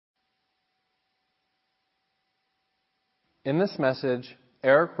In this message,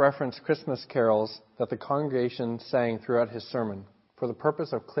 Eric referenced Christmas carols that the congregation sang throughout his sermon. For the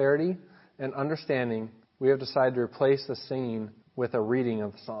purpose of clarity and understanding, we have decided to replace the singing with a reading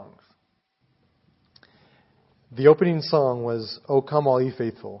of the songs. The opening song was, O Come All Ye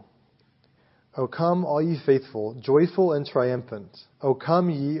Faithful. O come, all ye faithful, joyful and triumphant. O come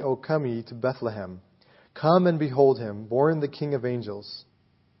ye to Bethlehem. Come and behold him, born the King of angels.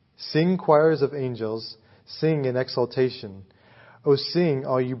 Sing, choirs of angels, sing in exaltation. O sing,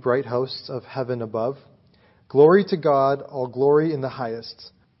 all you bright hosts of heaven above. Glory to God, all glory in the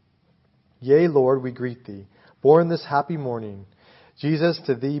highest. Yea, Lord, we greet thee, born this happy morning. Jesus,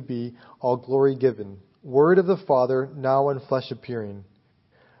 to thee be all glory given. Word of the Father, now in flesh appearing.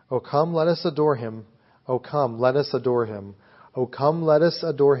 O come, let us adore him. O come, let us adore him. O come, let us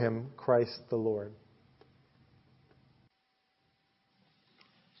adore him, Christ the Lord.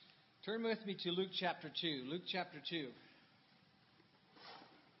 Turn with me to Luke chapter 2. Luke chapter 2.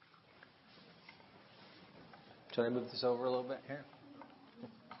 Should I move this over a little bit here?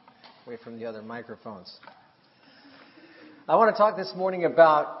 Away from the other microphones. I want to talk this morning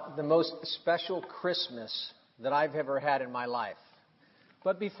about the most special Christmas that I've ever had in my life.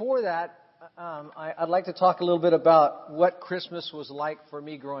 But before that, I'd like to talk a little bit about what Christmas was like for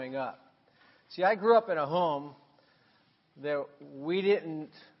me growing up. See, I grew up in a home that we didn't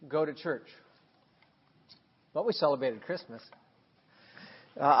go to church, but we celebrated Christmas.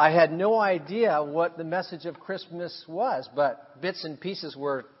 I had no idea what the message of Christmas was, but bits and pieces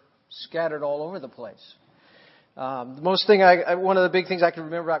were scattered all over the place. One of the big things I can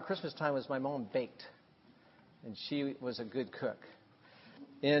remember about Christmas time was my mom baked, and she was a good cook.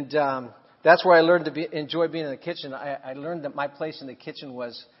 And that's where I learned to enjoy being in the kitchen. I learned that my place in the kitchen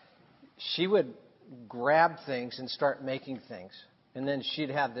was she would grab things and start making things. And then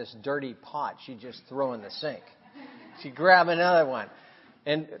she'd have this dirty pot she'd just throw in the sink. She'd grab another one.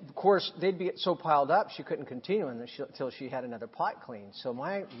 And, of course, they'd be so piled up she couldn't continue until she had another pot cleaned. So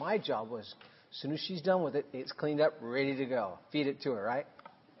my job was, as soon as she's done with it, it's cleaned up, ready to go. Feed it to her, right?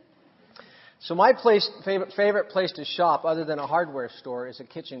 So my favorite place to shop, other than a hardware store, is a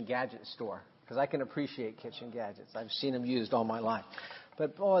kitchen gadget store. Because I can appreciate kitchen gadgets. I've seen them used all my life.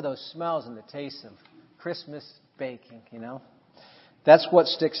 But boy, those smells and the taste of Christmas baking, That's what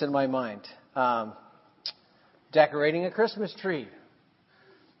sticks in my mind. Decorating a Christmas tree.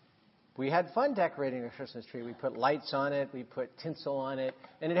 We had fun decorating a Christmas tree. We put lights on it. We put tinsel on it.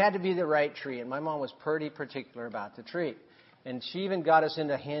 And it had to be the right tree. And my mom was pretty particular about the tree. And she even got us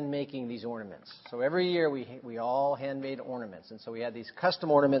into hand-making these ornaments. So every year we all handmade ornaments. And so we had these custom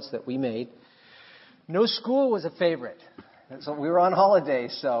ornaments that we made. No school was a favorite. And so we were on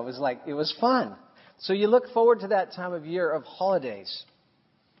holidays, so it was fun. So you look forward to that time of year of holidays.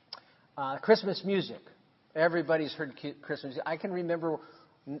 Christmas music. Everybody's heard Christmas music. I can remember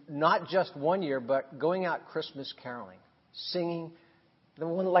not just one year, but going out Christmas caroling, singing the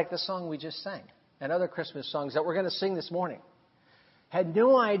one like the song we just sang, and other Christmas songs that we're going to sing this morning. Had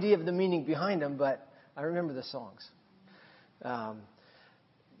no idea of the meaning behind them, but I remember the songs.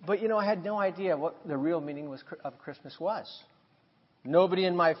 But I had no idea what the real meaning of Christmas was. Nobody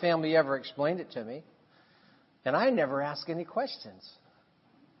in my family ever explained it to me, and I never asked any questions.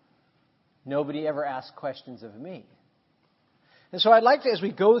 Nobody ever asked questions of me. And so I'd like to, as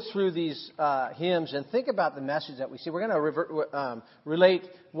we go through these hymns and think about the message that we see, we're going to relate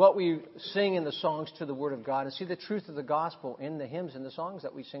what we sing in the songs to the Word of God and see the truth of the gospel in the hymns and the songs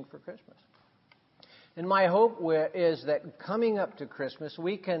that we sing for Christmas. And my hope is that coming up to Christmas,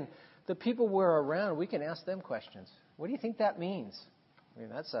 the people we're around, we can ask them questions. What do you think that means? I mean,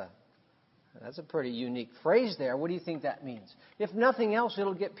 that's a pretty unique phrase there. What do you think that means? If nothing else,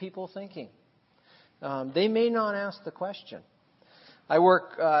 it'll get people thinking. They may not ask the question. I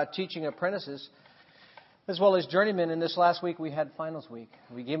work teaching apprentices as well as journeymen, and this last week we had finals week.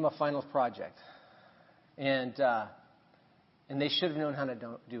 We gave them a finals project. And they should have known how to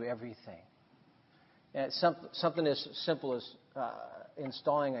do everything. And something as simple as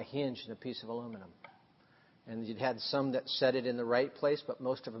installing a hinge in a piece of aluminum. And you'd had some that set it in the right place, but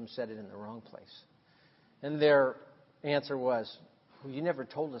most of them set it in the wrong place. And their answer was, well, you never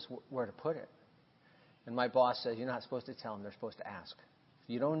told us where to put it. And my boss says, you're not supposed to tell them, they're supposed to ask. If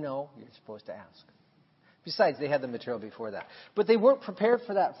you don't know, you're supposed to ask. Besides, they had the material before that. But they weren't prepared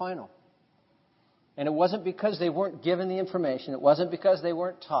for that final. And it wasn't because they weren't given the information. It wasn't because they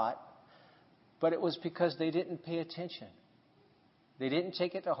weren't taught. But it was because they didn't pay attention. They didn't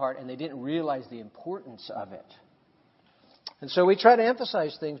take it to heart, and they didn't realize the importance of it. And so we try to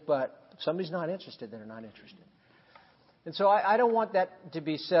emphasize things, but if somebody's not interested, they're not interested. And so I don't want that to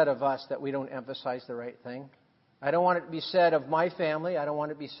be said of us, that we don't emphasize the right thing. I don't want it to be said of my family. I don't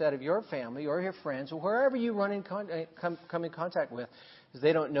want it to be said of your family or your friends or wherever you come in contact with, is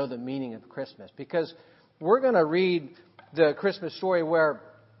they don't know the meaning of Christmas. Because we're going to read the Christmas story where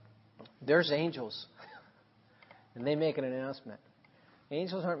there's angels and they make an announcement.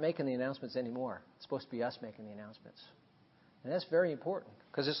 Angels aren't making the announcements anymore. It's supposed to be us making the announcements. And that's very important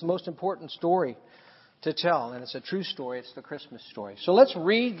because it's the most important story to tell. And it's a true story. It's the Christmas story. So let's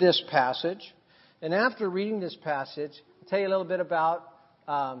read this passage. And after reading this passage, I'll tell you a little bit about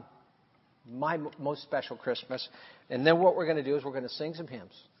my most special Christmas. And then what we're going to do is we're going to sing some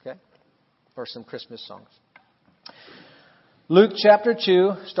hymns, okay? Or some Christmas songs. Luke chapter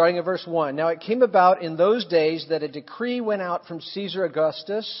 2, starting at verse 1. Now it came about in those days that a decree went out from Caesar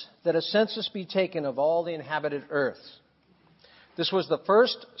Augustus that a census be taken of all the inhabited earth. This was the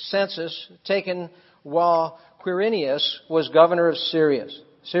first census taken while Quirinius was governor of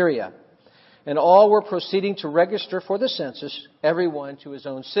Syria. And all were proceeding to register for the census, everyone to his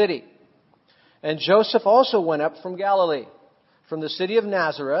own city. And Joseph also went up from Galilee, from the city of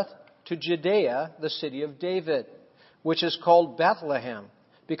Nazareth to Judea, the city of David, which is called Bethlehem,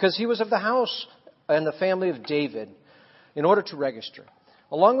 because he was of the house and the family of David, in order to register,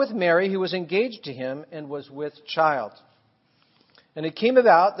 along with Mary, who was engaged to him and was with child. And it came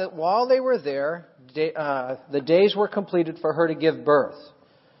about that while they were there, the days were completed for her to give birth.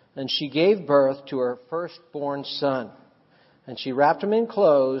 And she gave birth to her firstborn son. And she wrapped him in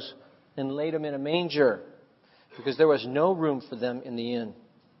clothes and laid him in a manger, because there was no room for them in the inn.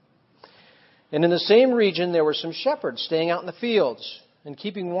 And in the same region there were some shepherds staying out in the fields and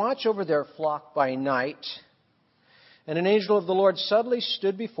keeping watch over their flock by night. And an angel of the Lord suddenly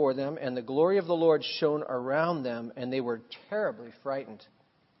stood before them, and the glory of the Lord shone around them, and they were terribly frightened.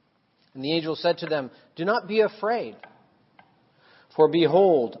 And the angel said to them, "Do not be afraid. For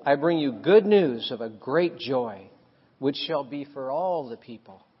behold, I bring you good news of a great joy, which shall be for all the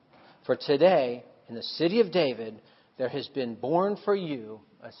people. For today, in the city of David, there has been born for you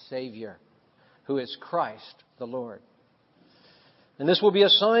a Savior, who is Christ the Lord. And this will be a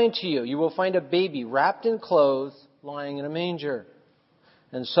sign to you. You will find a baby wrapped in clothes, lying in a manger."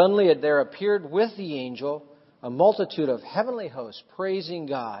 And suddenly there appeared with the angel a multitude of heavenly hosts, praising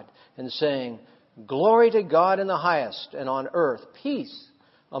God and saying, "Glory to God in the highest, and on earth peace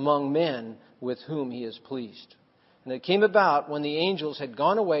among men with whom he is pleased." And it came about when the angels had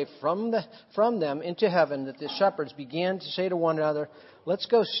gone away from them into heaven that the shepherds began to say to one another, "Let's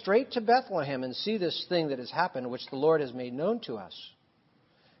go straight to Bethlehem and see this thing that has happened, which the Lord has made known to us."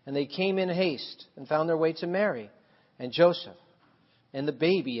 And they came in haste and found their way to Mary and Joseph and the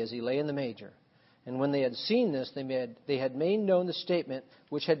baby as he lay in the manger. And when they had seen this, they had made known the statement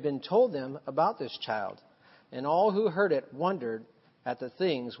which had been told them about this child. And all who heard it wondered at the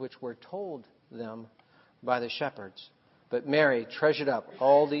things which were told them by the shepherds. But Mary treasured up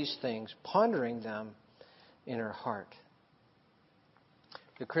all these things, pondering them in her heart.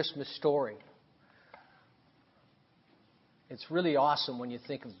 The Christmas story. It's really awesome when you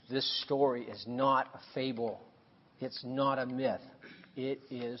think of this story as not a fable. It's not a myth. It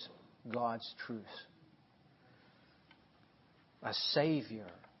is God's truth. A Savior.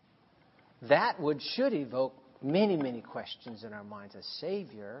 That should evoke many, many questions in our minds. A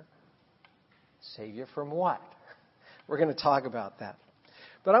Savior? Savior from what? We're going to talk about that.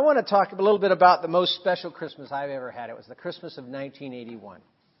 But I want to talk a little bit about the most special Christmas I've ever had. It was the Christmas of 1981.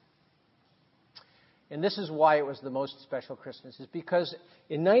 And this is why it was the most special Christmas. Is because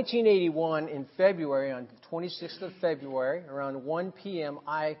in 1981, in February, on the 26th of February, around 1 p.m.,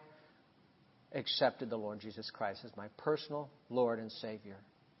 I accepted the Lord Jesus Christ as my personal Lord and Savior.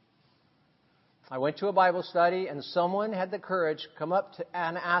 I went to a Bible study, and someone had the courage to come up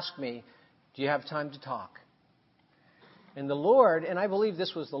and ask me, "Do you have time to talk?" And the Lord, and I believe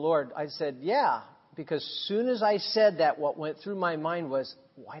this was the Lord, I said, "Yeah," because as soon as I said that, what went through my mind was,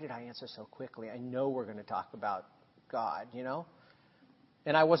 why did I answer so quickly? I know we're going to talk about God,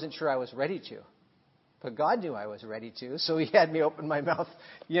 And I wasn't sure I was ready to. But God knew I was ready to, so He had me open my mouth,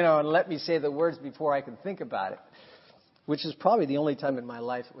 and let me say the words before I could think about it, which is probably the only time in my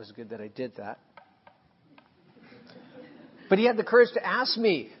life it was good that I did that. But He had the courage to ask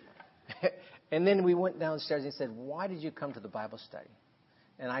me. And then we went downstairs and He said, "Why did you come to the Bible study?"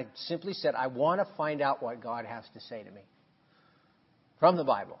 And I simply said, "I want to find out what God has to say to me from the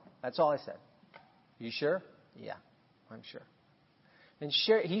Bible." That's all I said. "You sure?" "Yeah, I'm sure." And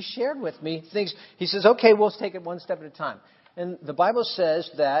he shared with me things. He says, "Okay, we'll take it one step at a time." And the Bible says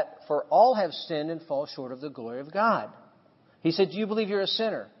that for all have sinned and fall short of the glory of God. He said, "Do you believe you're a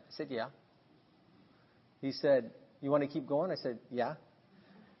sinner?" I said, "Yeah." He said, "You want to keep going?" I said, "Yeah."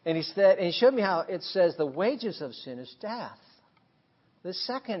 And he showed me how it says the wages of sin is death. The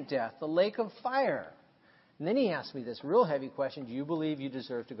second death, the lake of fire. And then he asked me this real heavy question, do you believe you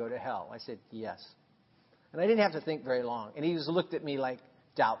deserve to go to hell? I said, yes. And I didn't have to think very long. And he just looked at me like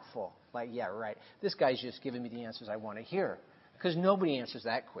doubtful. Like, yeah, right. This guy's just giving me the answers I want to hear. Because nobody answers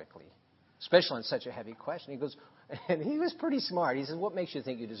that quickly, especially on such a heavy question. He goes, and he was pretty smart. He says, what makes you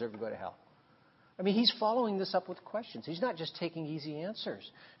think you deserve to go to hell? I mean, he's following this up with questions. He's not just taking easy answers.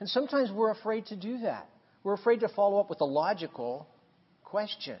 And sometimes we're afraid to do that. We're afraid to follow up with a logical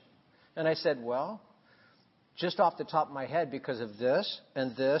question. And I said, well, just off the top of my head, because of this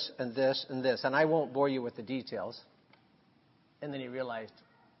and this and this and this. And I won't bore you with the details. And then he realized,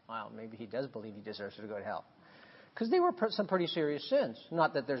 wow, maybe he does believe he deserves to go to hell. Because they were some pretty serious sins.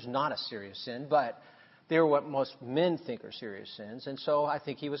 Not that there's not a serious sin, but they were what most men think are serious sins. And so I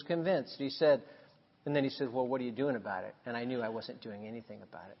think he was convinced. And then he said, well, what are you doing about it? And I knew I wasn't doing anything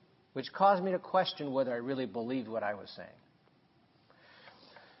about it, which caused me to question whether I really believed what I was saying.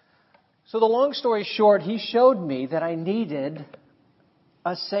 So the long story short, he showed me that I needed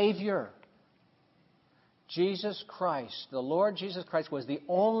a Savior. Jesus Christ, the Lord Jesus Christ, was the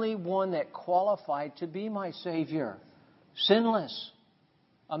only one that qualified to be my Savior. Sinless.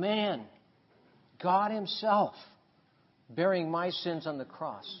 A man. God Himself bearing my sins on the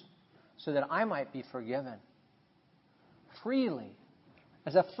cross so that I might be forgiven. Freely.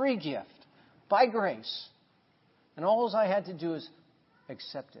 As a free gift. By grace. And all I had to do is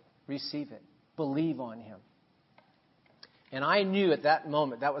accept it. Receive it. Believe on Him. And I knew at that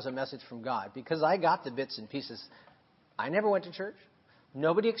moment that was a message from God because I got the bits and pieces. I never went to church.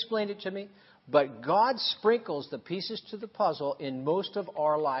 Nobody explained it to me. But God sprinkles the pieces to the puzzle in most of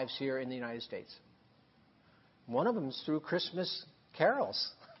our lives here in the United States. One of them is through Christmas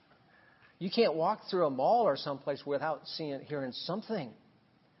carols. You can't walk through a mall or someplace without hearing something.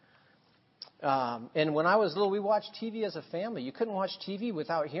 And when I was little, we watched TV as a family. You couldn't watch TV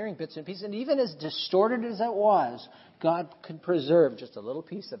without hearing bits and pieces. And even as distorted as that was, God could preserve just a little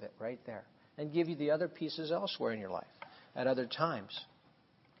piece of it right there and give you the other pieces elsewhere in your life at other times.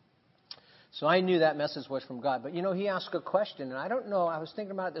 So I knew that message was from God. But, He asked a question, and I don't know. I was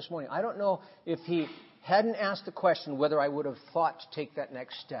thinking about it this morning. I don't know if He hadn't asked the question whether I would have thought to take that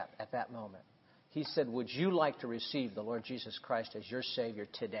next step at that moment. He said, would you like to receive the Lord Jesus Christ as your Savior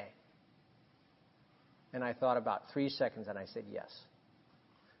today? And I thought about 3 seconds, and I said yes.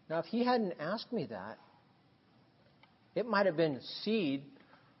 Now, if He hadn't asked me that, it might have been seed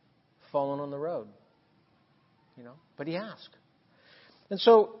fallen on the road. But He asked. And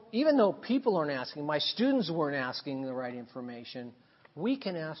so, even though people aren't asking, my students weren't asking the right information, we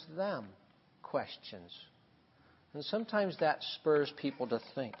can ask them questions. And sometimes that spurs people to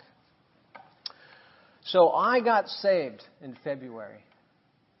think. So I got saved in February.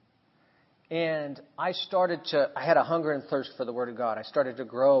 And I had a hunger and thirst for the Word of God. I started to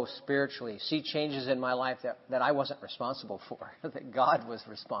grow spiritually, see changes in my life that I wasn't responsible for, that God was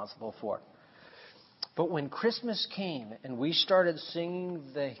responsible for. But when Christmas came and we started singing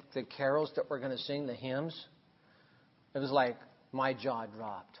the carols that we're going to sing, the hymns, it was like my jaw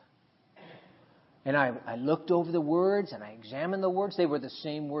dropped. And I looked over the words and I examined the words. They were the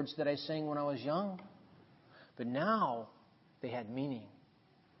same words that I sang when I was young. But now they had meaning.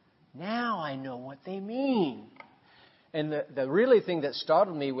 Now I know what they mean. And the really thing that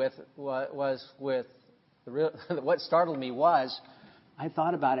startled me what startled me was, I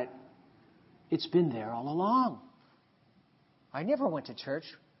thought about it. It's been there all along. I never went to church,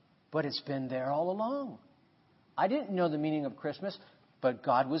 but it's been there all along. I didn't know the meaning of Christmas, but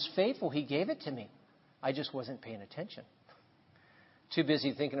God was faithful. He gave it to me. I just wasn't paying attention. Too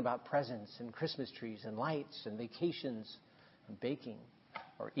busy thinking about presents and Christmas trees and lights and vacations and baking.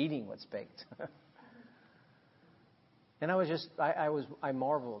 Or eating what's baked. And I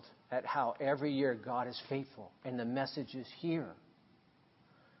marveled at how every year God is faithful and the message is here.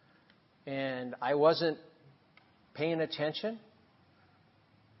 And I wasn't paying attention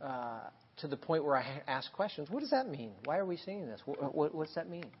to the point where I asked questions. What does that mean? Why are we singing this? What's that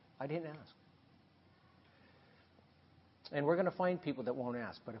mean? I didn't ask. And we're going to find people that won't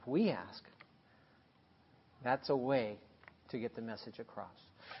ask. But if we ask, that's a way to get the message across.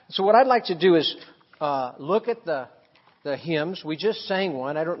 So what I'd like to do is look at the hymns. We just sang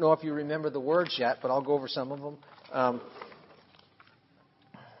one. I don't know if you remember the words yet, but I'll go over some of them.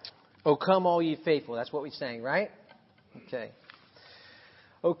 O come all ye faithful. That's what we sang, right? Okay.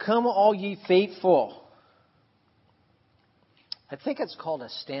 O come all ye faithful. I think it's called a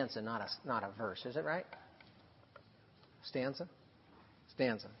stanza, not a verse. Is it right? Stanza?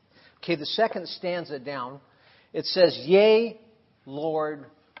 Okay, the second stanza down. It says, Yea, Lord,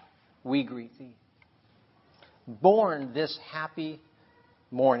 we greet thee. Born this happy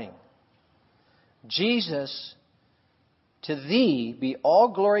morning. Jesus, to thee be all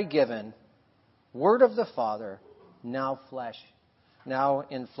glory given, Word of the Father, now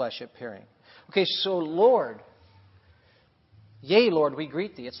in flesh appearing. Okay, so Lord, yea, Lord, we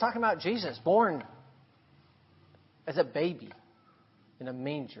greet thee. It's talking about Jesus, born as a baby in a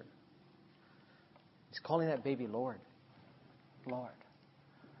manger. He's calling that baby Lord. Lord.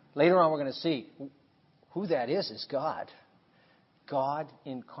 Later on, we're going to see who that is God. God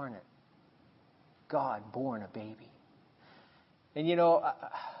incarnate. God born a baby. And you know,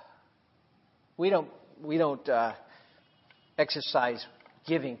 we don't exercise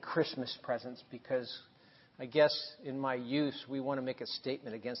giving Christmas presents because I guess in my youth we want to make a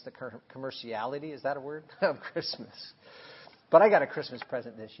statement against the commerciality, is that a word, of Christmas. But I got a Christmas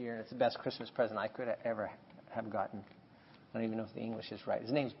present this year, and it's the best Christmas present I could ever have gotten. I don't even know if the English is right.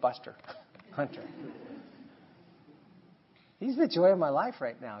 His name's Buster Hunter. He's the joy of my life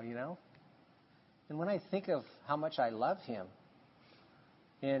right now, you know. And when I think of how much I love him,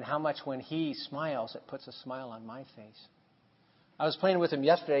 and how much when he smiles, it puts a smile on my face. I was playing with him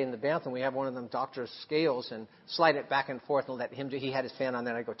yesterday in the bathroom. We have one of them doctor's scales and slide it back and forth and let him do. He had his fan on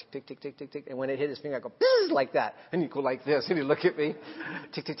there. And I go tick, tick, tick, tick, tick, tick. And when it hit his finger, I go bzzz, like that. And he'd go like this. And he'd look at me,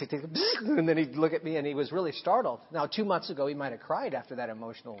 tick, tick, tick, tick, bzzz, and then he'd look at me and he was really startled. Now, 2 months ago, he might have cried after that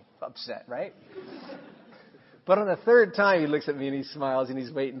emotional upset, right? But on the third time, he looks at me and he smiles and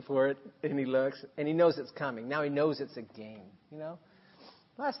he's waiting for it. And he looks and he knows it's coming. Now he knows it's a game, you know.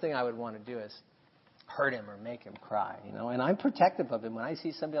 The last thing I would want to do is hurt him or make him cry, you know. And I'm protective of him. When I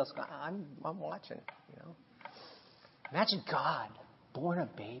see somebody else cry, I'm watching, you know. Imagine God, born a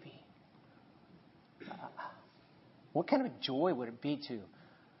baby. What kind of joy would it be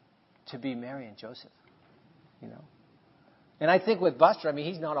to be Mary and Joseph, you know? And I think with Buster, I mean,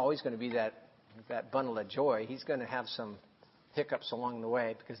 he's not always going to be that bundle of joy. He's going to have some hiccups along the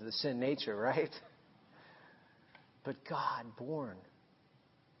way because of the sin nature, right? But God born.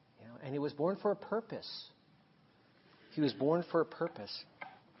 You know, and he was born for a purpose. He was born for a purpose.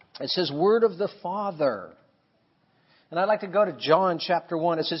 It says, Word of the Father. And I'd like to go to John chapter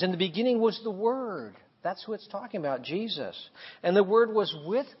 1. It says, in the beginning was the Word. That's who it's talking about, Jesus. And the Word was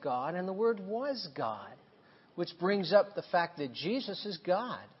with God, and the Word was God. Which brings up the fact that Jesus is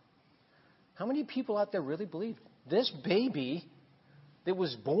God. How many people out there really believe this baby that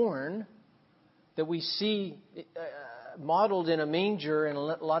was born, that we see modeled in a manger in a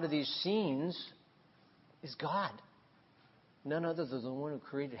lot of these scenes, is God? None other than the one who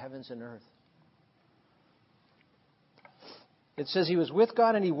created heavens and earth. It says he was with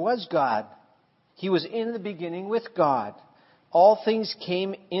God and he was God. He was in the beginning with God. All things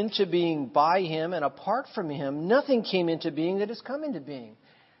came into being by him, and apart from him, nothing came into being that has come into being.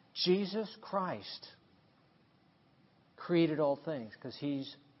 Jesus Christ created all things because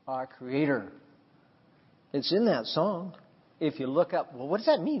he's our creator. It's in that song. If you look up, well, what does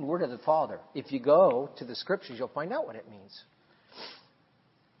that mean, Word of the Father? If you go to the Scriptures, you'll find out what it means.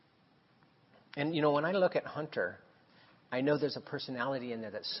 And, you know, when I look at Hunter, I know there's a personality in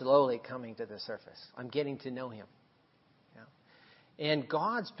there that's slowly coming to the surface. I'm getting to know him. And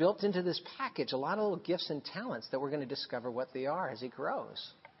God's built into this package a lot of little gifts and talents that we're going to discover what they are as he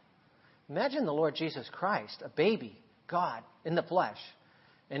grows. Imagine the Lord Jesus Christ, a baby, God, in the flesh.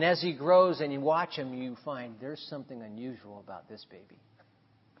 And as he grows and you watch him, you find there's something unusual about this baby.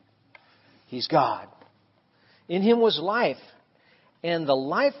 He's God. In him was life, and the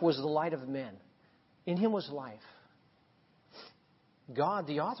life was the light of men. In him was life. God,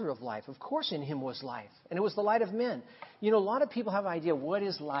 the author of life, of course in him was life. And it was the light of men. You know, a lot of people have an idea, what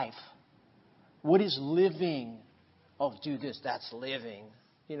is life? What is living? Oh, do this, that's living.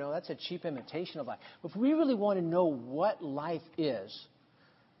 You know, that's a cheap imitation of life. If we really want to know what life is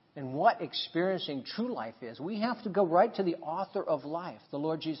and what experiencing true life is, we have to go right to the author of life, the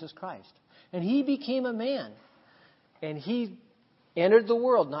Lord Jesus Christ. And he became a man. And he entered the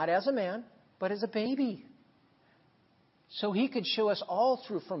world, not as a man, but as a baby. So he could show us all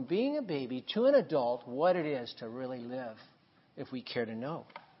through, from being a baby to an adult, what it is to really live, if we care to know.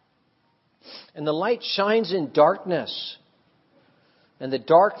 And the light shines in darkness, and the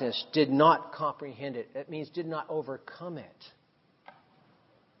darkness did not comprehend it. That means did not overcome it.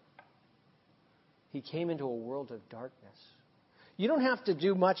 He came into a world of darkness. You don't have to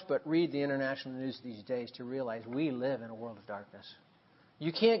do much but read the international news these days to realize we live in a world of darkness.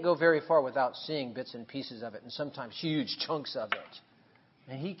 You can't go very far without seeing bits and pieces of it, and sometimes huge chunks of it.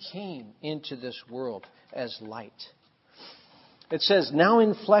 And he came into this world as light. It says, now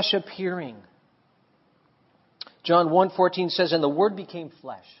in flesh appearing. John 1:14 says, and the Word became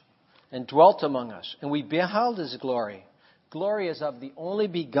flesh. and dwelt among us. And we beheld his glory. Glory is of the only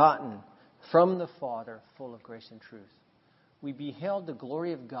begotten from the Father, full of grace and truth. We beheld the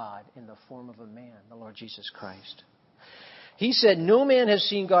glory of God in the form of a man, the Lord Jesus Christ. He said, no man has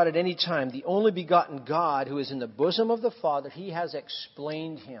seen God at any time. The only begotten God who is in the bosom of the Father, he has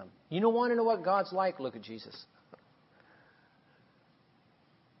explained him. You don't want to know what God's like? Look at Jesus.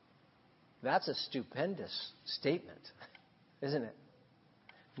 That's a stupendous statement, isn't it?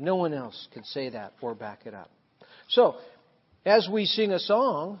 No one else could say that or back it up. So, as we sing a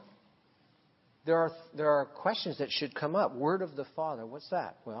song, there are questions that should come up. Word of the Father, what's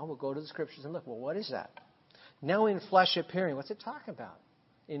that? Well, we'll go to the Scriptures and look. Well, what is that? Now in flesh appearing, what's it talking about?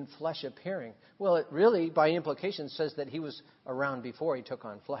 In flesh appearing. Well, it really, by implication, says that he was around before he took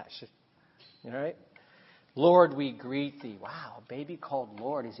on flesh. All right? Lord, we greet thee. Wow, a baby called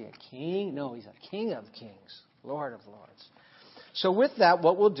Lord. Is he a king? No, he's a King of kings, Lord of lords. So with that,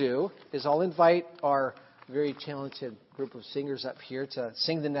 what we'll do is I'll invite our very talented group of singers up here to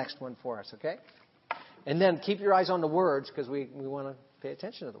sing the next one for us, okay? And then keep your eyes on the words because we want to pay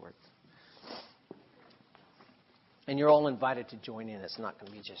attention to the words. And you're all invited to join in. It's not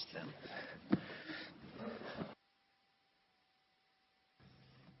going to be just them.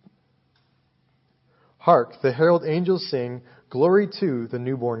 Hark, the herald angels sing, glory to the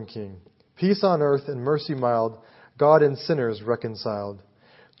newborn King. Peace on earth and mercy mild, God and sinners reconciled.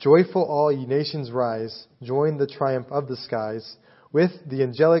 Joyful all ye nations rise, join the triumph of the skies. With the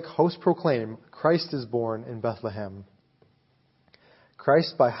angelic host proclaim, Christ is born in Bethlehem.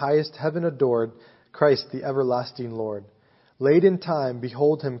 Christ by highest heaven adored, Christ the everlasting Lord. Late in time,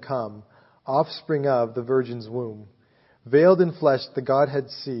 behold him come, offspring of the Virgin's womb. Veiled in flesh the Godhead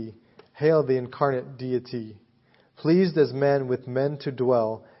see, hail the incarnate deity. Pleased as men with men to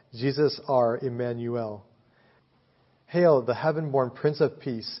dwell, Jesus our Emmanuel. Hail the heaven-born Prince of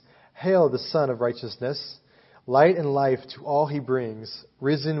Peace, hail the Son of Righteousness. Light and life to all he brings,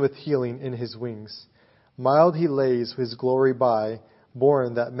 risen with healing in his wings. Mild he lays his glory by,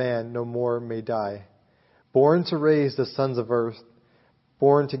 born that man no more may die. Born to raise the sons of earth,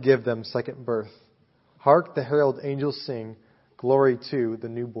 born to give them second birth. Hark the herald angels sing, glory to the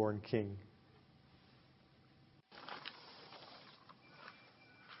newborn King.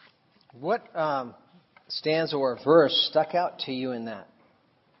 What stanza or verse stuck out to you in that?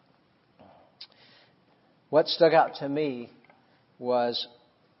 What stuck out to me was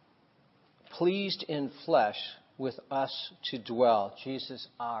pleased in flesh with us to dwell. Jesus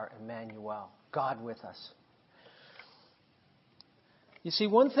our Emmanuel, God with us. You see,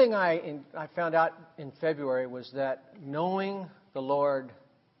 one thing I found out in February was that knowing the Lord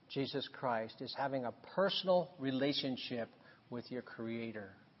Jesus Christ is having a personal relationship with your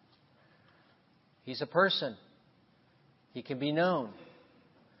Creator. He's a person. He can be known.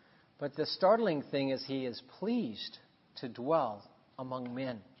 But the startling thing is he is pleased to dwell among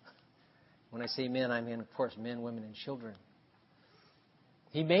men. When I say men, I mean, of course, men, women, and children.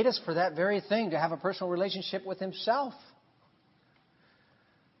 He made us for that very thing, to have a personal relationship with himself.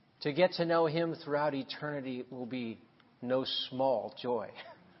 To get to know him throughout eternity will be no small joy.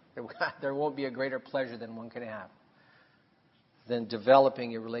 There won't be a greater pleasure than one can have than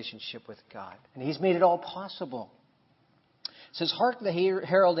developing your relationship with God. And he's made it all possible. It says, hark the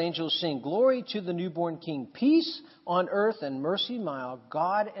herald angels sing, glory to the newborn King, peace on earth and mercy mild,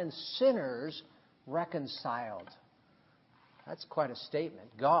 God and sinners reconciled. That's quite a statement.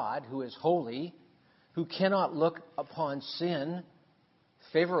 God, who is holy, who cannot look upon sin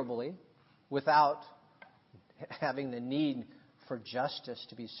favorably without having the need for justice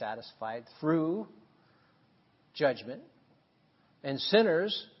to be satisfied through judgment, and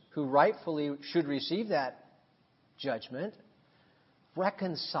sinners who rightfully should receive that judgment,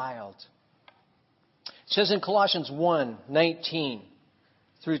 reconciled. It says in Colossians 1:19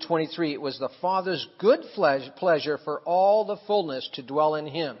 through 23, it was the Father's good pleasure for all the fullness to dwell in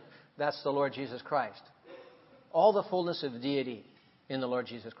him. That's the Lord Jesus Christ. All the fullness of deity in the Lord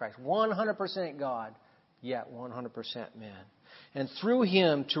Jesus Christ. 100% God, yet 100% man. And through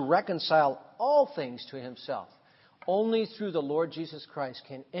him to reconcile all things to himself. Only through the Lord Jesus Christ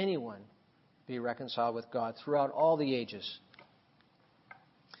can anyone be reconciled with God throughout all the ages.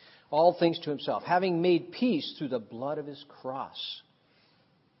 All things to himself, having made peace through the blood of his cross.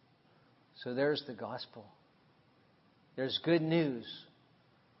 So there's the gospel. There's good news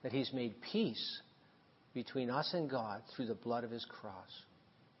that he's made peace between us and God through the blood of his cross.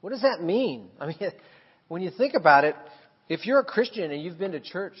 What does that mean? I mean, when you think about it, if you're a Christian and you've been to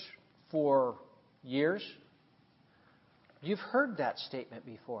church for years, you've heard that statement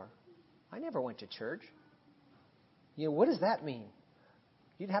before. I never went to church. You know, what does that mean?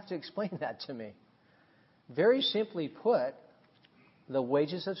 You'd have to explain that to me. Very simply put, the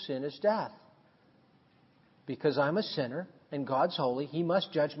wages of sin is death. Because I'm a sinner and God's holy, He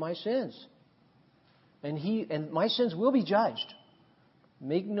must judge my sins. And my sins will be judged.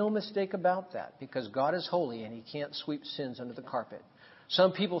 Make no mistake about that, because God is holy and He can't sweep sins under the carpet.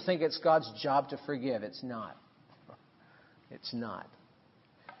 Some people think it's God's job to forgive. It's not. It's not.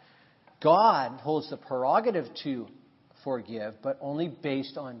 God holds the prerogative to forgive, but only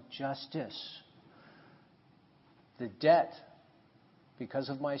based on justice. The debt, because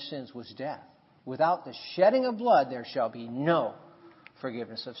of my sins, was death. Without the shedding of blood, there shall be no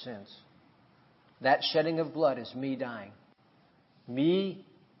forgiveness of sins. That shedding of blood is me dying. Me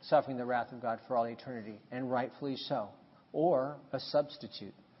suffering the wrath of God for all eternity, and rightfully so. Or a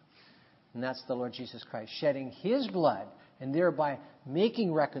substitute. And that's the Lord Jesus Christ, shedding His blood and thereby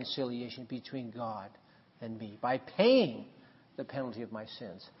making reconciliation between God and me. By paying the penalty of my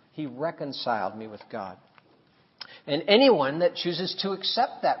sins, He reconciled me with God. And anyone that chooses to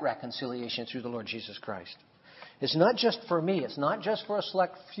accept that reconciliation through the Lord Jesus Christ. It's not just for me. It's not just for a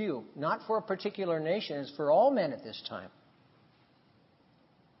select few. Not for a particular nation. It's for all men at this time.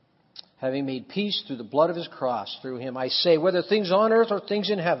 Having made peace through the blood of His cross, through Him, I say, whether things on earth or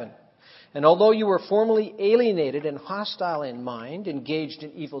things in heaven. And although you were formerly alienated and hostile in mind, engaged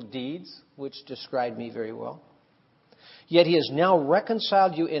in evil deeds, which described me very well, yet He has now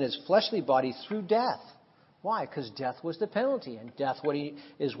reconciled you in His fleshly body through death. Why? Because death was the penalty, and death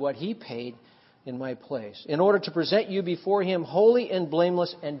is what He paid in my place, in order to present you before Him holy and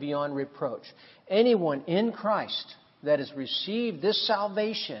blameless and beyond reproach. Anyone in Christ that has received this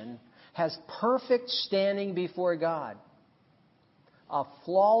salvation has perfect standing before God. A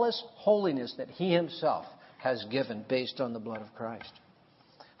flawless holiness that He Himself has given based on the blood of Christ.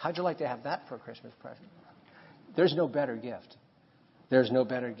 How'd you like to have that for a Christmas present? There's no better gift. There's no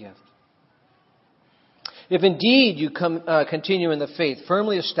better gift. If indeed you continue in the faith,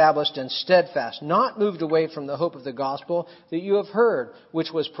 firmly established and steadfast, not moved away from the hope of the gospel that you have heard,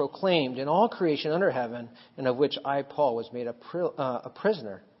 which was proclaimed in all creation under heaven, and of which I, Paul, was made a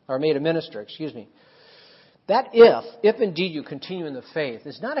prisoner, or made a minister, That if indeed you continue in the faith,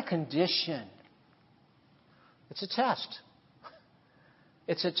 is not a condition. It's a test.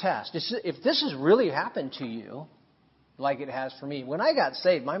 It's a test. If this has really happened to you, like it has for me. When I got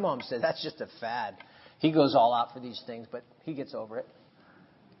saved, my mom said, that's just a fad. He goes all out for these things, but he gets over it.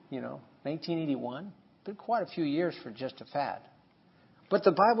 1981. Been quite a few years for just a fad. But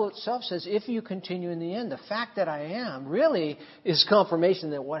the Bible itself says, if you continue in the end, the fact that I am really is confirmation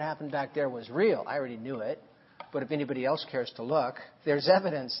that what happened back there was real. I already knew it. But if anybody else cares to look, there's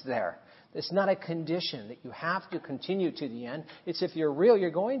evidence there. It's not a condition that you have to continue to the end. It's if you're real, you're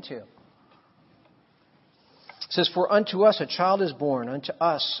going to. It says, for unto us a child is born, unto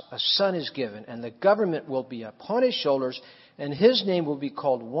us a son is given, and the government will be upon His shoulders, and His name will be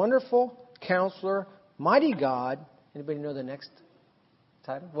called Wonderful, Counselor, Mighty God. Anybody know the next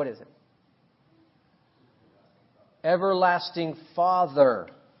title? What is it? Everlasting Father.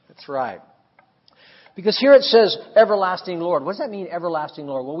 That's right. Because here it says, Everlasting Lord. What does that mean, Everlasting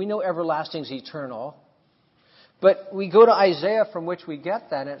Lord? Well, we know everlasting is eternal. But we go to Isaiah from which we get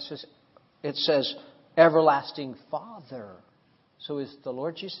that, and it says Everlasting Father. So is the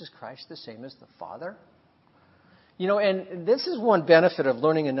Lord Jesus Christ the same as the Father? And this is one benefit of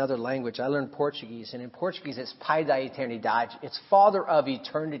learning another language. I learned Portuguese, and in Portuguese it's Pai da Eternidade. It's Father of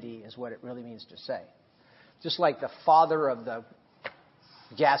Eternity is what it really means to say. Just like the father of the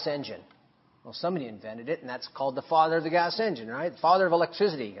gas engine. Well, somebody invented it, and that's called the father of the gas engine, right? Father of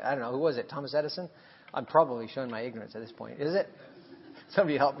electricity. I don't know, who was it? Thomas Edison? I'm probably showing my ignorance at this point. Is it?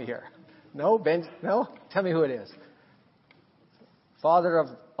 Somebody help me here. No? Ben? No? Tell me who it is. Father of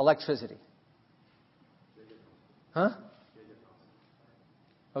electricity. Huh?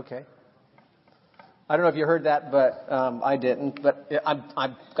 Okay. I don't know if you heard that, but I didn't. But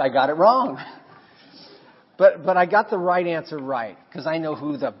I got it wrong. But I got the right answer right, because I know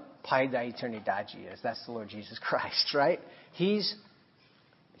who the Pai da Eternidade is. That's the Lord Jesus Christ, right? He's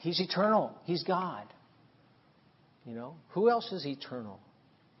eternal. He's God. Who else is eternal?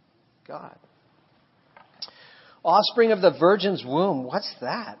 God. Offspring of the virgin's womb. What's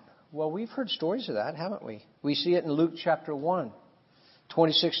that? Well, we've heard stories of that, haven't we? We see it in Luke chapter 1,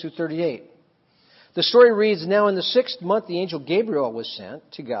 26 through 38. The story reads, now in the 6th month the angel Gabriel was sent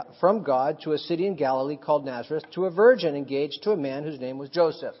from God to a city in Galilee called Nazareth to a virgin engaged to a man whose name was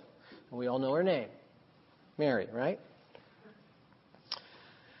Joseph. And we all know her name. Mary, right?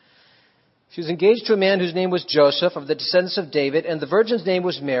 She was engaged to a man whose name was Joseph, of the descendants of David, and the virgin's name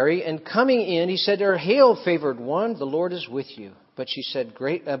was Mary. And coming in, he said to her, hail, favored one, the Lord is with you. But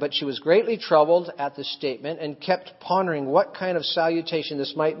she was greatly troubled at the statement and kept pondering what kind of salutation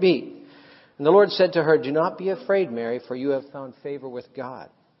this might be. And the Lord said to her, "Do not be afraid, Mary, for you have found favor with God.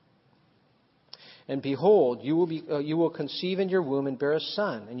 And behold, you will conceive in your womb and bear a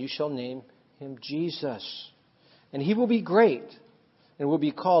son, and you shall name him Jesus. And he will be great, and will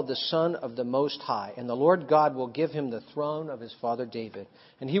be called the Son of the Most High. And the Lord God will give him the throne of his father David.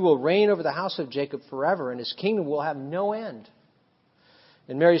 And he will reign over the house of Jacob forever, and his kingdom will have no end."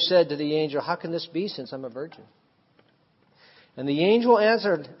 And Mary said to the angel, "How can this be, since I'm a virgin?" And the angel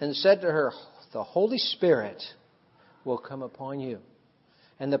answered and said to her, "The Holy Spirit will come upon you,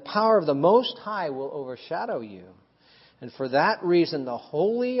 and the power of the Most High will overshadow you. And for that reason, the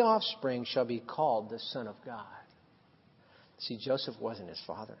holy offspring shall be called the Son of God." See, Joseph wasn't his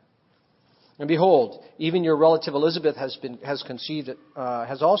father. "And behold, even your relative Elizabeth has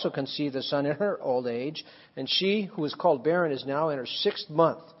also conceived a son in her old age, and she who is called barren is now in her 6th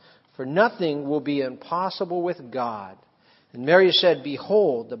month. For nothing will be impossible with God." And Mary said,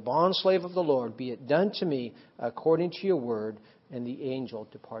 "Behold, the bondslave of the Lord, be it done to me according to your word." And the angel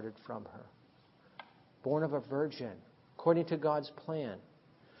departed from her. Born of a virgin, according to God's plan.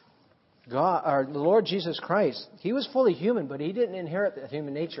 The Lord Jesus Christ, he was fully human, but he didn't inherit the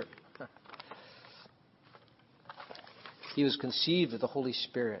human nature. He was conceived of the Holy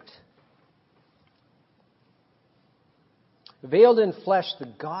Spirit. Veiled in flesh, the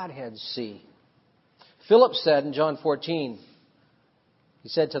Godhead see. Philip said in John 14, he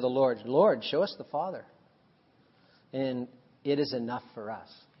said to the Lord, "Lord, show us the Father, and it is enough for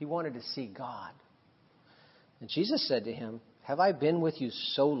us." He wanted to see God. And Jesus said to him, "Have I been with you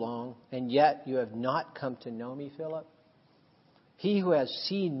so long, and yet you have not come to know me, Philip? He who has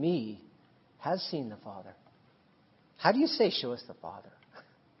seen me has seen the Father." How do you say, "Show us the Father"?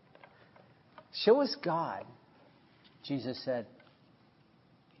 Show us God. Jesus said,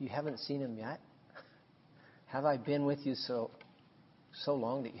 "You haven't seen him yet? Have I been with you so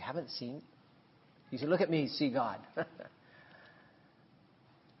long that you haven't seen?" He said, "Look at me, see God."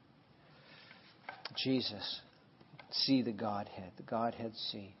 Jesus, see the Godhead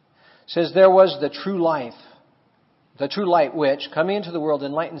see. It says, "There was the true life, the true light which, coming into the world,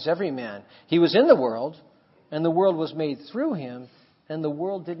 enlightens every man. He was in the world, and the world was made through him, and the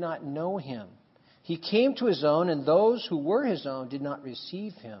world did not know him. He came to his own, and those who were his own did not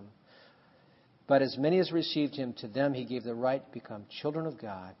receive him. But as many as received him, to them he gave the right to become children of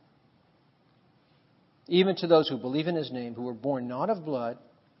God, even to those who believe in his name, who were born not of blood,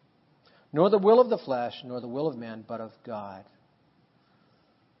 nor the will of the flesh, nor the will of man, but of God."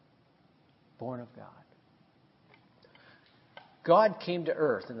 Born of God. God came to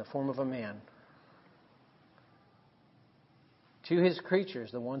earth in the form of a man, to his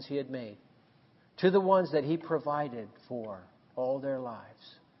creatures, the ones he had made, to the ones that he provided for all their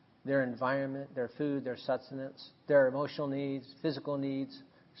lives, their environment, their food, their sustenance, their emotional needs, physical needs,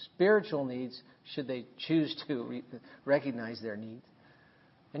 spiritual needs, should they choose to recognize their needs.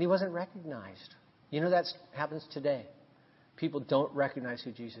 And he wasn't recognized. You know, that happens today. People don't recognize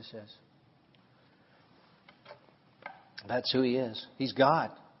who Jesus is. That's who he is. He's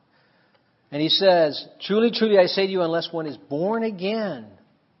God. And he says, "Truly, truly, I say to you, unless one is born again,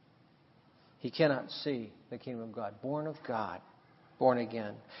 he cannot see the kingdom of God." Born of God. Born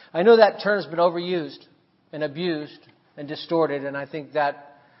again. I know that term has been overused and abused and distorted, and I think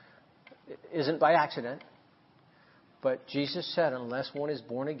that isn't by accident. But Jesus said, unless one is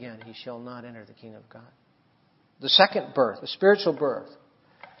born again, he shall not enter the kingdom of God. The second birth, the spiritual birth.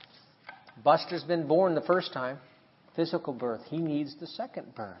 Buster's been born the first time, physical birth. He needs the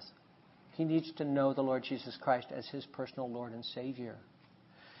second birth. He needs to know the Lord Jesus Christ as his personal Lord and Savior.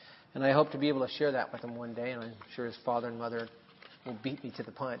 And I hope to be able to share that with him one day, and I'm sure his father and mother will beat me to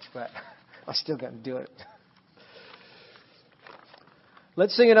the punch, but I still got to do it.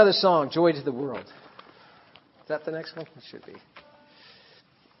 Let's sing another song, "Joy to the World." Is that the next one? It should be.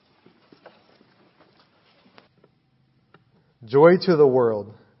 Joy to the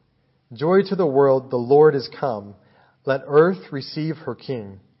world. Joy to the world, the Lord is come. Let earth receive her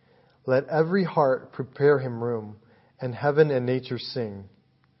King. Let every heart prepare him room, and heaven and nature sing.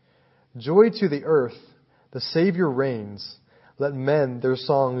 Joy to the earth, the Savior reigns. Let men their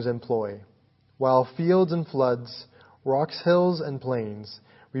songs employ, while fields and floods, rocks, hills, and plains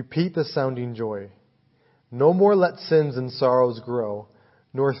repeat the sounding joy. No more let sins and sorrows grow,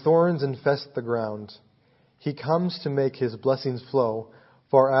 nor thorns infest the ground. He comes to make his blessings flow,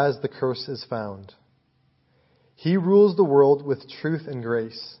 far as the curse is found. He rules the world with truth and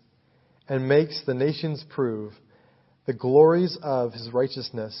grace, and makes the nations prove the glories of his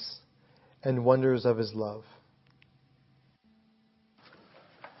righteousness and wonders of his love.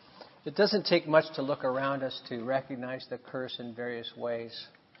 It doesn't take much to look around us to recognize the curse in various ways.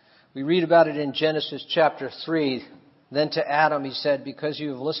 We read about it in Genesis chapter 3. Then to Adam he said, because you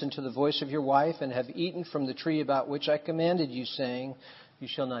have listened to the voice of your wife and have eaten from the tree about which I commanded you, saying, you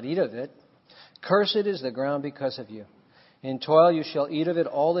shall not eat of it. Cursed is the ground because of you. In toil you shall eat of it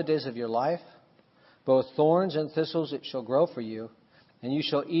all the days of your life. Both thorns and thistles it shall grow for you, and you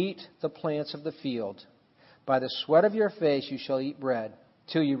shall eat the plants of the field. By the sweat of your face you shall eat bread,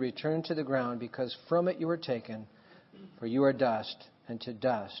 till you return to the ground, because from it you were taken, for you are dust, and to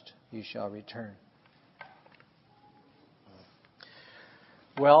dust you shall return.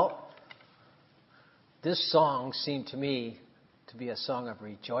 Well, this song seemed to me to be a song of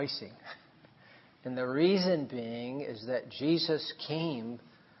rejoicing. And the reason being is that Jesus came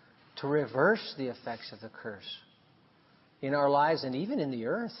to reverse the effects of the curse in our lives and even in the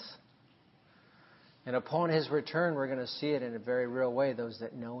earth. And upon His return, we're going to see it in a very real way, those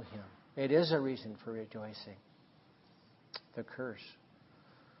that know Him. It is a reason for rejoicing. The curse.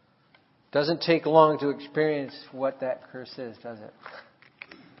 Doesn't take long to experience what that curse is, does it?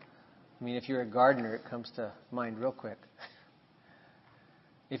 I mean, if you're a gardener, it comes to mind real quick.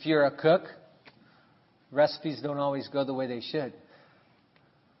 If you're a cook, recipes don't always go the way they should.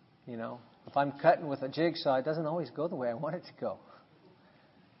 You know, if I'm cutting with a jigsaw, it doesn't always go the way I want it to go.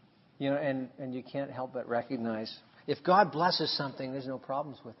 You know, and you can't help but recognize, if God blesses something, there's no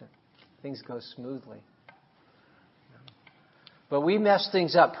problems with it. Things go smoothly. But we messed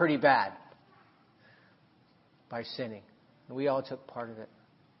things up pretty bad by sinning. And we all took part of it.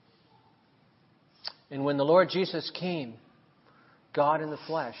 And when the Lord Jesus came, God in the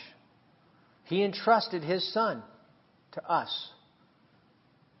flesh, He entrusted His Son to us.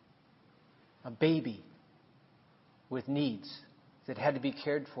 A baby with needs that had to be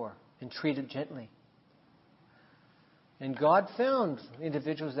cared for and treated gently. And God found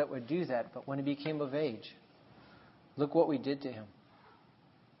individuals that would do that, but when He became of age, look what we did to Him.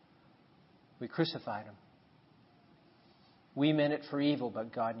 We crucified Him. We meant it for evil,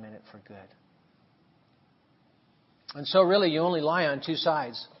 but God meant it for good. And so really you only lie on two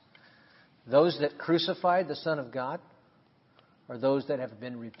sides. Those that crucified the Son of God, or those that have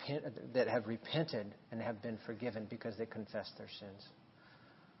repented and have been forgiven because they confessed their sins.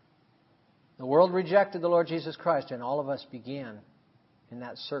 The world rejected the Lord Jesus Christ, and all of us began in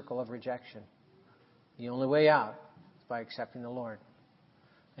that circle of rejection. The only way out is by accepting the Lord.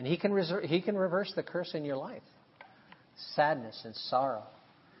 And He can reverse the curse in your life. Sadness and sorrow.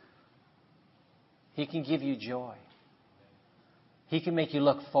 He can give you joy. He can make you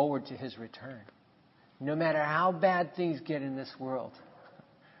look forward to His return. No matter how bad things get in this world,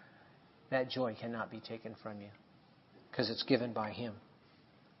 that joy cannot be taken from you because it's given by Him.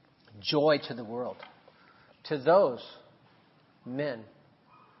 Joy to the world. To those men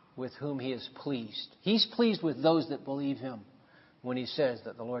with whom He is pleased. He's pleased with those that believe Him when He says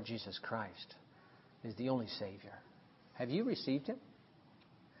that the Lord Jesus Christ is the only Savior. Have you received Him?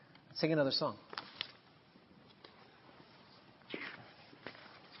 Let's sing another song.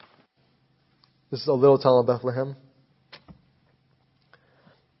 This is O Little Town of Bethlehem.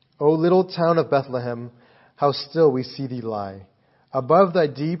 O little town of Bethlehem, how still we see thee lie. Above thy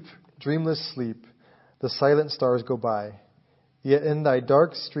deep, dreamless sleep, the silent stars go by. Yet in thy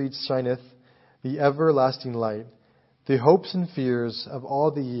dark streets shineth the everlasting light. The hopes and fears of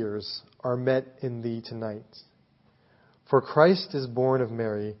all the years are met in thee tonight. For Christ is born of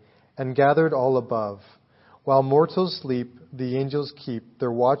Mary, and gathered all above. While mortals sleep, the angels keep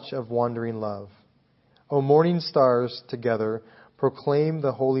their watch of wandering love. O morning stars, together proclaim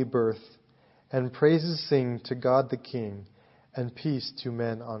the holy birth, and praises sing to God the King, and peace to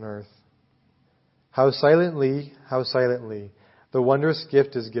men on earth. How silently, the wondrous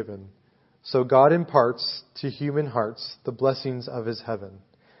gift is given. So God imparts to human hearts the blessings of His heaven.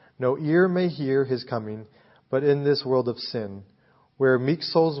 No ear may hear His coming, but in this world of sin, where meek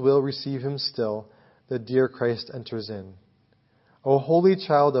souls will receive Him still, the dear Christ enters in. O holy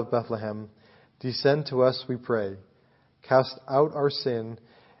child of Bethlehem, descend to us, we pray. Cast out our sin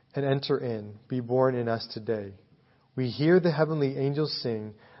and enter in. Be born in us today. We hear the heavenly angels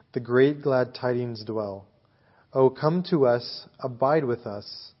sing, the great glad tidings dwell. O come to us, abide with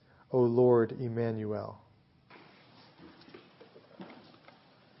us, O Lord Emmanuel.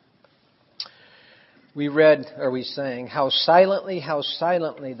 We sang, how silently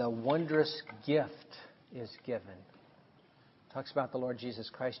the wondrous gift is given. Talks about the Lord Jesus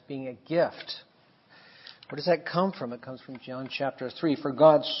Christ being a gift. Where does that come from? It comes from John chapter 3. For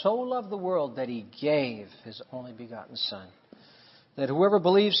God so loved the world that He gave His only begotten Son, that whoever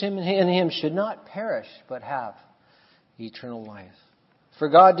believes in Him should not perish, but have eternal life. For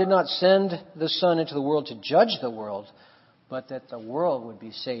God did not send the Son into the world to judge the world, but that the world would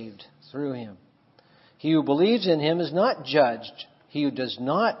be saved through him. He who believes in him is not judged. He who does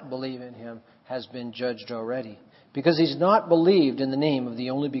not believe in him has been judged already, because he's not believed in the name of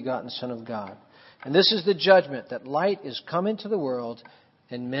the only begotten Son of God. And this is the judgment, that light is come into the world,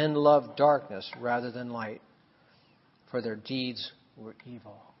 and men love darkness rather than light, for their deeds were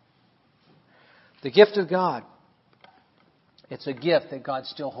evil. The gift of God. It's a gift that God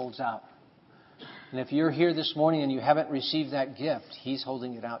still holds out. And if you're here this morning and you haven't received that gift, He's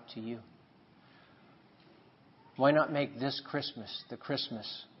holding it out to you. Why not make this Christmas the Christmas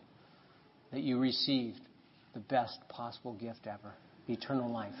that you received the best possible gift ever?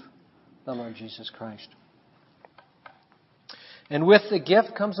 Eternal life, the Lord Jesus Christ. And with the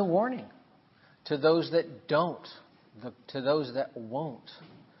gift comes a warning to those that don't, to those that won't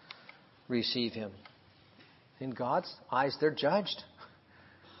receive Him. In God's eyes, they're judged.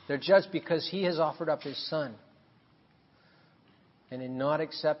 They're judged because He has offered up His Son. And in not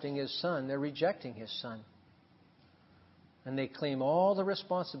accepting His Son, they're rejecting His Son. And they claim all the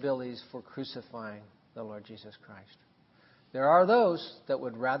responsibilities for crucifying the Lord Jesus Christ. There are those that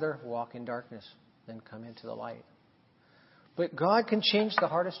would rather walk in darkness than come into the light. But God can change the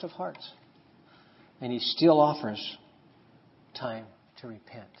hardest of hearts. And He still offers time to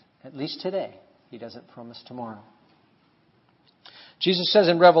repent. At least today. He doesn't promise tomorrow. Jesus says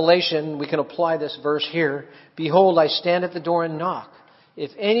in Revelation, we can apply this verse here, "Behold, I stand at the door and knock.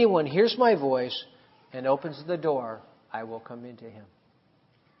 If anyone hears my voice and opens the door, I will come into him."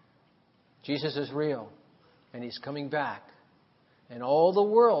 Jesus is real, and He's coming back. And all the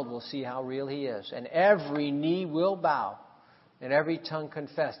world will see how real He is. And every knee will bow, and every tongue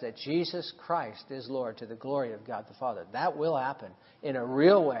confess that Jesus Christ is Lord, to the glory of God the Father. That will happen in a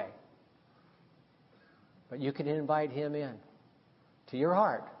real way. But you can invite Him in to your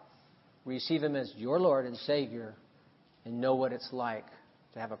heart. Receive Him as your Lord and Savior, and know what it's like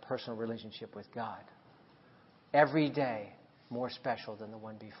to have a personal relationship with God. Every day more special than the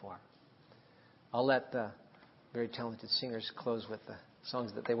one before. I'll let the very talented singers close with the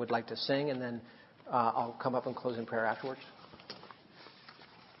songs that they would like to sing, and then I'll come up and close in prayer afterwards.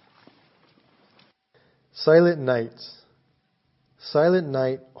 Silent night,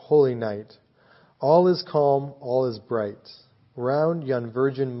 holy night, all is calm, all is bright. Round yon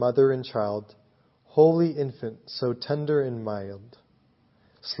virgin mother and child, holy infant, so tender and mild.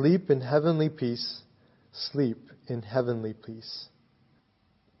 Sleep in heavenly peace, sleep in heavenly peace.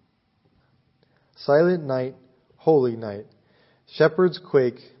 Silent night, holy night, shepherds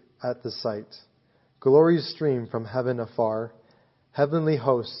quake at the sight. Glories stream from heaven afar, heavenly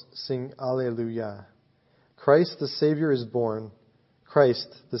hosts sing Alleluia. Christ the Savior is born,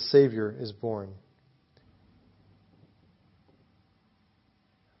 Christ the Savior is born.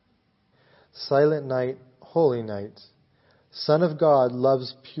 Silent night, holy night, Son of God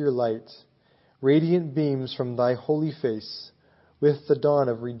love's pure light, radiant beams from thy holy face, with the dawn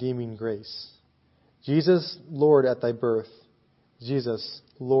of redeeming grace. Jesus, Lord at thy birth, Jesus,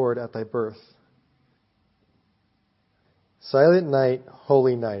 Lord at thy birth. Silent night,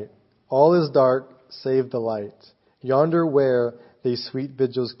 holy night, all is dark save the light. Yonder where they sweet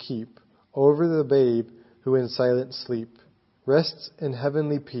vigils keep, over the babe who in silent sleep rests in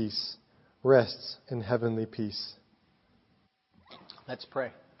heavenly peace, rests in heavenly peace. Let's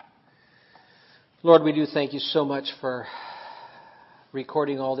pray. Lord, we do thank You so much for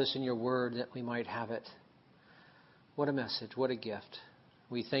recording all this in Your Word that we might have it. What a message, what a gift.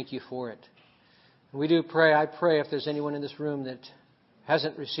 We thank You for it. And we do pray, I pray if there's anyone in this room that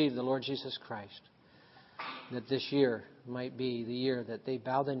hasn't received the Lord Jesus Christ, that this year might be the year that they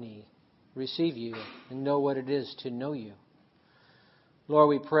bow the knee, receive You, and know what it is to know You. Lord,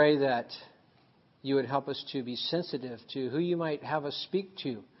 we pray that You would help us to be sensitive to who You might have us speak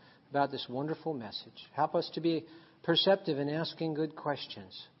to about this wonderful message. Help us to be perceptive in asking good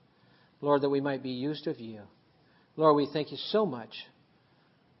questions. Lord, that we might be used of You. Lord, we thank You so much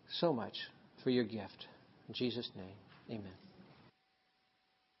for Your gift. In Jesus' name, amen.